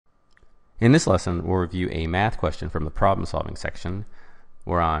In this lesson, we'll review a math question from the problem solving section.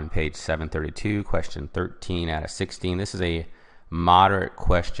 We're on page 732, question 13 out of 16. This is a moderate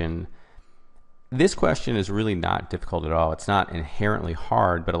question. This question is really not difficult at all. It's not inherently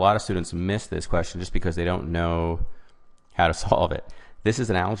hard, but a lot of students miss this question just because they don't know how to solve it. This is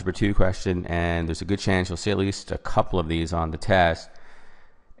an Algebra 2 question, and there's a good chance you'll see at least a couple of these on the test.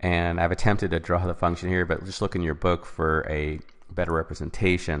 And I've attempted to draw the function here, but just look in your book for a better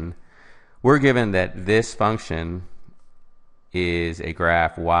representation. We're given that this function is a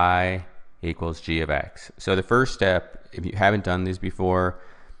graph y equals g of x. So the first step, if you haven't done these before,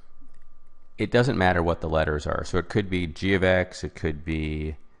 it doesn't matter what the letters are. So it could be g of x, it could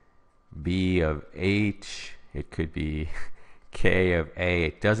be b of h, it could be k of a.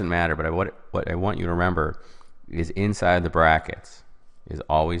 It doesn't matter, but what I want you to remember is inside the brackets is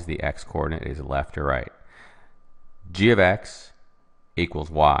always the x coordinate is left or right. G of x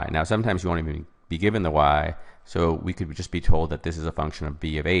equals y. Now sometimes you won't even be given the y, so we could just be told that this is a function of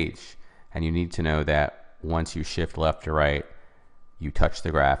b of h, and you need to know that once you shift left to right, you touch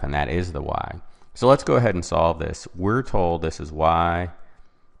the graph, and that is the y. So let's go ahead and solve this. We're told this is y,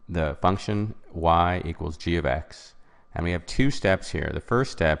 the function y equals g of x, and we have two steps here. The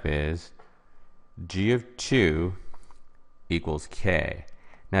first step is g of 2 equals k.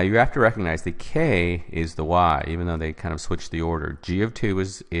 Now you have to recognize the k is the y, even though they kind of switched the order. G of 2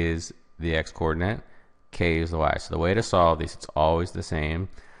 is the x coordinate, k is the y. So the way to solve these, it's always the same.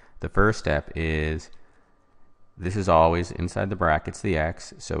 The first step is, this is always inside the brackets the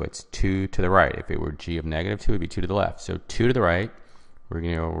x, so it's 2 to the right. If it were g of negative 2, it would be 2 to the left. So 2 to the right, we're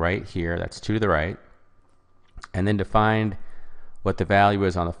going to go right here, that's 2 to the right. And then to find what the value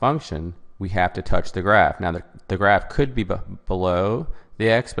is on the function, we have to touch the graph. Now the graph could be below the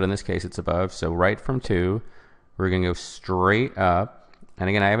x, but in this case it's above. So right from 2, we're going to go straight up. And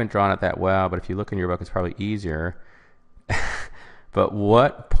again, I haven't drawn it that well, but if you look in your book, it's probably easier. But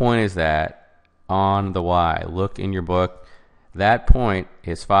what point is that on the y? Look in your book. That point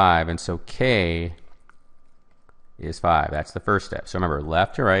is 5, and so k is 5. That's the first step. So remember,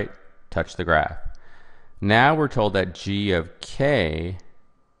 left to right, touch the graph. Now we're told that g of k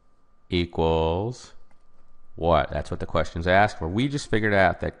equals what? That's what the question's asked for. We just figured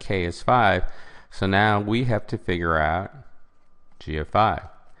out that k is 5, so now we have to figure out g of 5.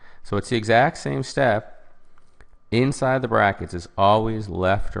 So it's the exact same step. Inside the brackets is always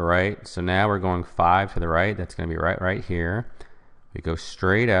left to right, so now we're going 5 to the right. That's going to be right here. We go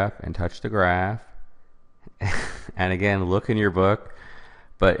straight up and touch the graph. And again, look in your book,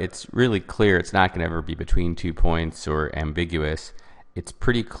 but it's really clear it's not going to ever be between 2 points or ambiguous. It's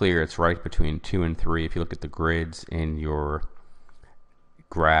pretty clear it's right between 2 and 3 if you look at the grids in your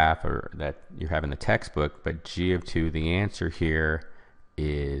graph or that you have in the textbook. But g of 2, the answer here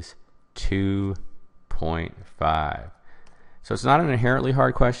is 2.5. So it's not an inherently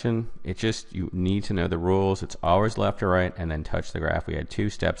hard question. It's just you need to know the rules. It's always left or right and then touch the graph. We had 2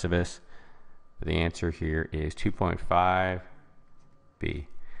 steps of this. The answer here is 2.5B.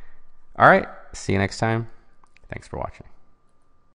 All right, see you next time. Thanks for watching.